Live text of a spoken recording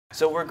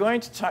So we're going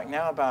to talk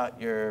now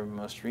about your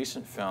most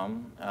recent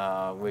film,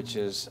 which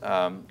is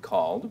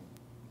called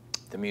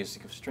The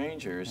Music of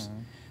Strangers.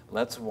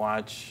 Let's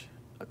watch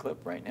a clip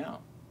right now.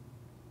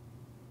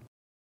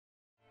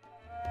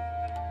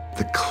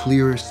 The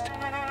clearest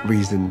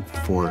reason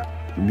for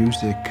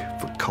music,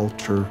 for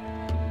culture,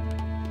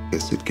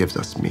 is it gives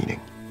us meaning.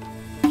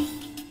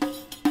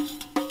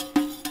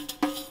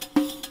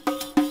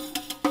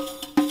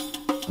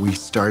 We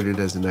started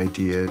as an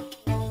idea,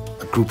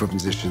 a group of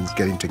musicians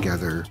getting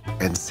together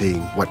and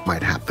seeing what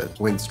might happen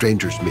when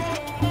strangers meet.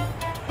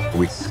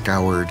 We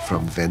scoured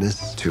from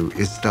Venice to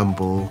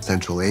Istanbul,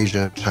 Central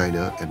Asia,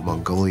 China, and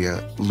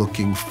Mongolia,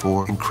 looking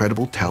for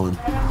incredible talent.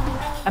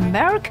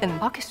 American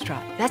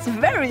orchestra. That's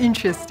very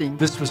interesting.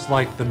 This was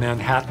like the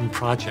Manhattan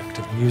Project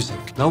of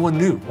music. No one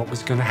knew what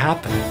was going to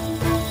happen.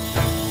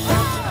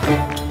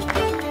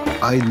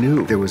 I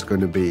knew there was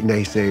going to be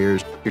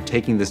naysayers. You're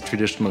taking this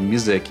traditional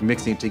music,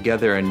 mixing it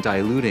together and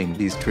diluting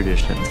these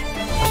traditions.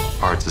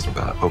 Arts is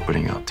about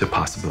opening up to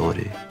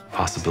possibility.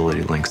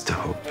 Possibility links to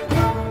hope.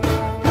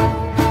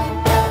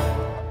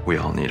 We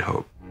all need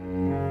hope.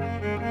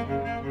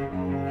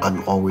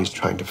 I'm always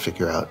trying to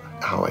figure out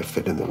how I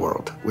fit in the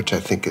world, which I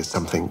think is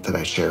something that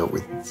I share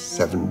with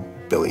 7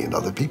 billion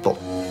other people.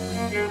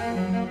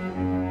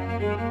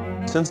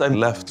 Since I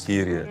left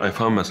Syria, I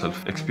found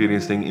myself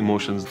experiencing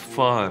emotions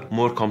far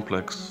more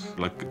complex.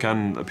 Like,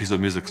 can a piece of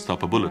music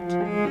stop a bullet?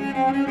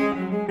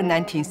 In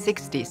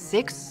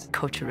 1966,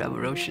 Cultural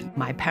Revolution,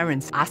 my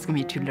parents asked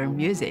me to learn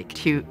music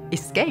to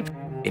escape.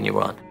 In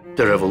Iran,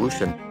 the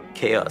revolution,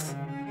 chaos,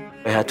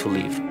 I had to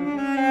leave.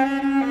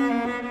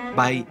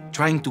 By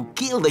trying to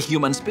kill the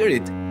human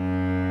spirit,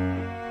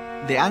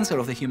 the answer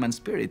of the human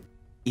spirit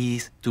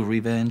is to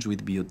revenge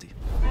with beauty.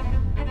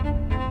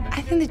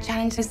 I think the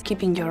challenge is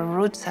keeping your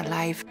roots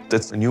alive.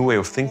 That's a new way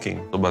of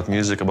thinking about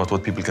music, about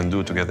what people can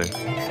do together.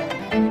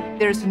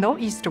 There's no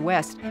East or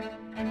West.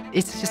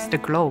 It's just a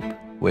globe.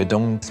 We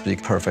don't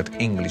speak perfect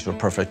English or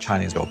perfect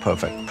Chinese or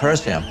perfect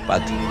Persian,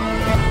 but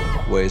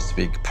we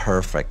speak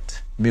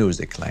perfect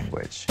music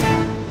language.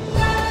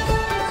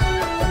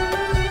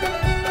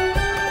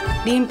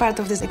 Being part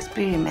of this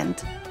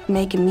experiment,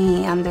 making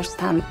me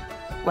understand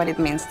what it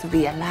means to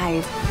be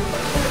alive.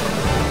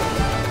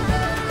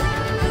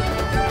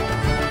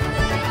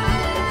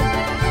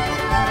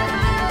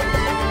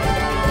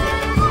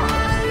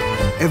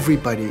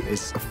 Everybody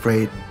is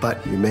afraid,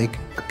 but you make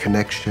a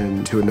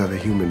connection to another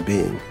human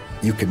being.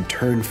 You can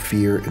turn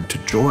fear into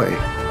joy.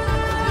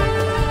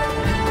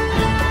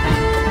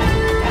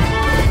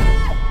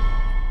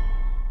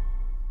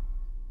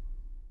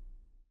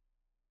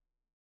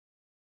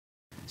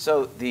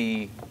 So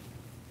the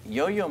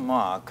Yo-Yo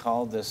Ma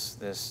called this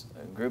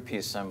group he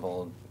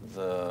assembled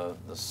the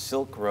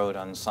Silk Road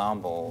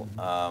Ensemble.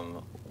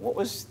 What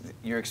was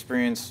your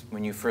experience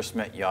when you first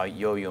met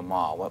Yo-Yo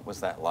Ma? What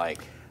was that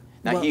like?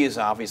 Now, he is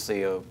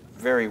obviously a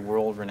very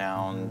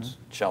world-renowned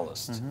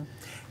cellist.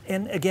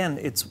 And again,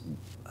 it's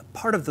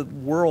part of the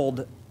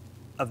world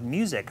of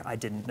music I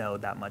didn't know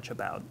that much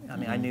about. I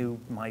mean, I knew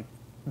my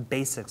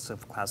basics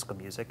of classical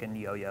music and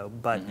yo-yo,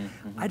 but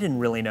I didn't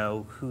really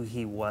know who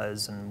he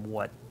was and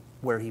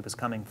where he was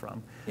coming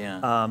from.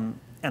 And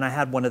I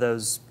had one of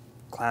those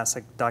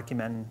classic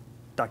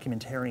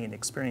documentarian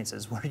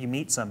experiences where you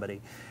meet somebody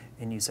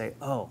and you say,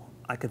 oh,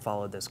 I could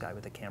follow this guy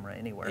with a camera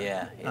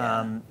anywhere.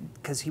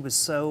 Because he was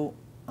so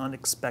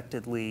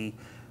unexpectedly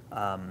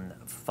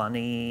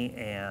funny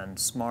and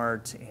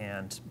smart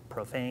and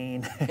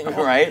profane.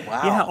 Right,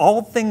 wow. Yeah,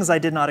 all things I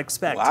did not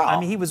expect. Wow. I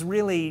mean, he was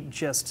really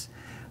just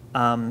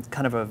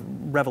kind of a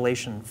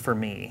revelation for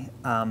me.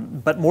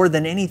 But more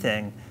than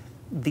anything,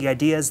 the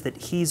ideas that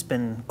he's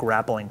been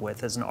grappling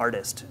with as an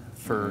artist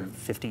for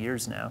 50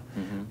 years now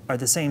are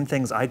the same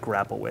things I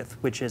grapple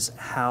with, which is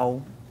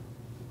how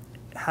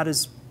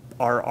does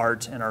our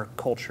art and our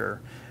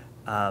culture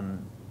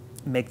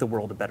make the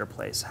world a better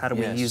place? How do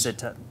we use it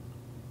to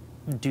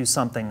do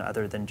something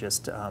other than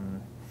just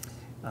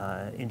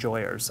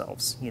enjoy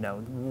ourselves? You know,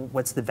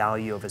 what's the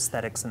value of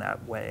aesthetics in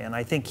that way? And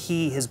I think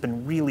he has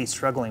been really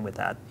struggling with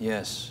that.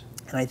 Yes.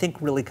 And I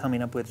think really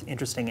coming up with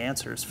interesting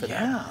answers for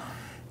that.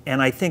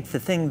 And I think the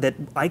thing that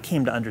I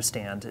came to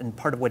understand, and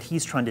part of what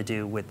he's trying to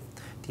do with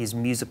these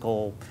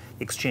musical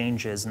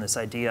exchanges and this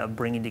idea of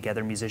bringing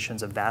together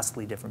musicians of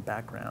vastly different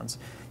backgrounds,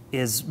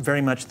 is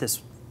very much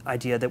this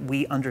idea that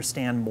we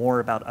understand more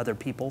about other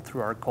people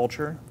through our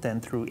culture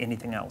than through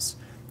anything else.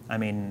 I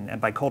mean,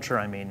 and by culture,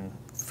 I mean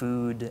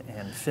food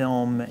and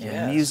film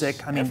and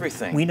music. I mean,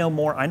 everything. I know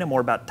more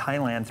about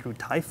Thailand through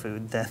Thai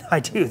food than I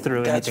do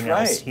through anything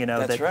else. You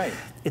know, That's right.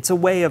 It's a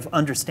way of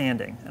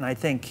understanding, and I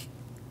think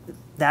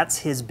that's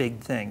his big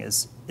thing,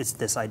 is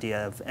this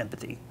idea of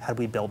empathy. How do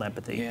we build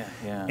empathy?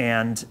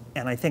 And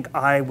I think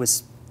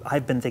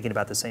I've been thinking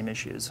about the same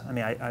issues. I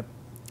mean,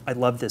 I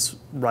love this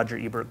Roger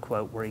Ebert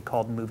quote where he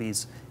called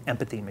movies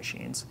empathy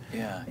machines.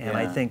 And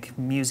I think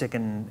music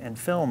and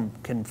film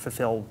can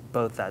fulfill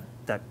both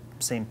that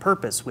same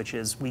purpose, which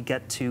is we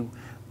get to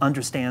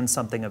understand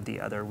something of the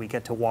other. We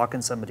get to walk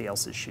in somebody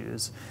else's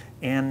shoes,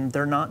 and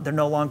they're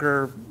no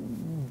longer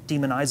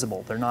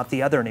demonizable. They're not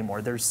the other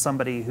anymore. There's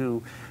somebody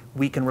who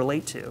we can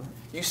relate to.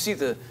 You see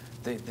the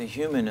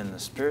human and the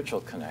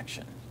spiritual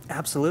connection.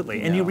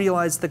 Absolutely. And you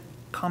realize the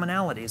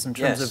commonalities in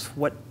terms of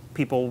what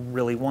people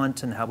really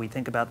want and how we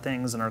think about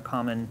things and our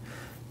common,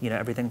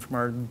 everything from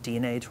our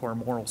DNA to our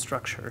moral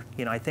structure.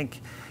 I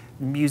think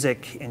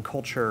music and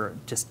culture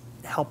just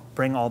help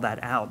bring all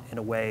that out in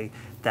a way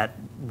that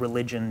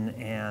religion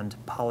and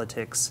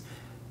politics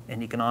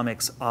and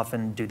economics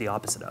often do the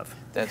opposite of.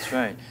 That's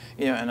right.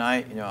 And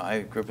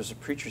I grew up as a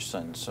preacher's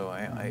son, so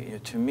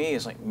to me,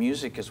 it's like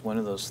music is one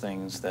of those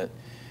things that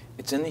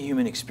it's in the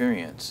human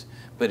experience,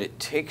 but it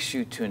takes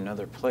you to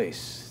another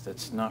place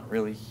that's not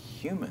really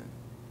human.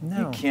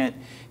 No. You can't.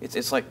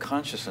 It's like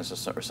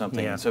consciousness or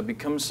something. Yeah. And so it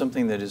becomes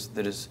something that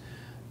is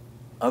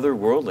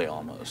otherworldly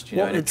almost.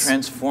 And it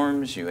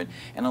transforms you.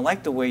 And I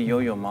like the way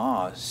Yo-Yo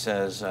Ma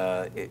says.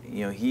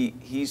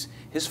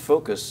 His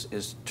focus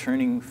is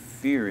turning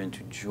fear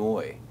into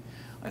joy.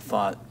 I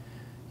thought,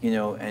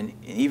 and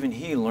even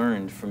he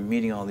learned from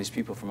meeting all these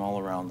people from all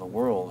around the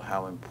world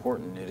how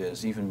important it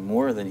is, even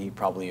more than he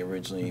probably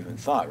originally even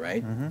thought,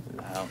 right?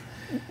 How,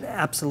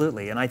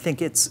 absolutely, and I think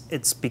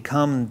it's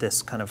become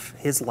this kind of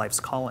his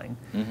life's calling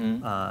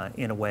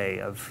in a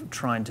way of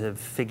trying to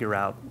figure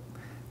out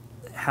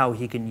how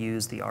he can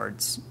use the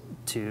arts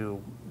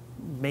to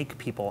make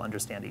people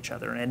understand each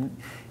other.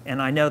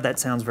 And I know that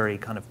sounds very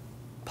kind of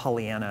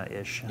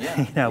Pollyanna-ish,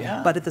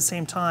 but at the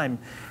same time,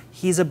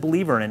 he's a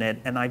believer in it,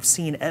 and I've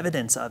seen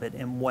evidence of it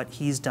in what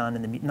he's done,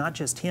 in not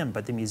just him,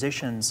 but the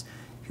musicians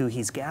who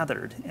he's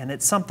gathered. And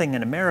it's something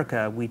in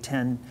America we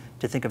tend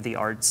to think of the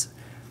arts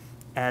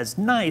as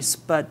nice,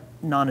 but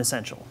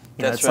non-essential.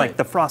 It's like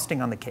the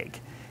frosting on the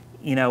cake.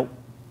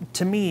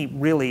 To me,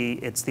 really,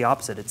 it's the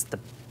opposite. It's the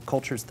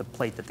culture's the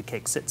plate that the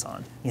cake sits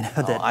on.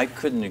 I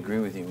couldn't agree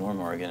with you more,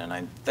 Morgan, and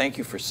I thank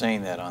you for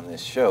saying that on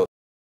this show.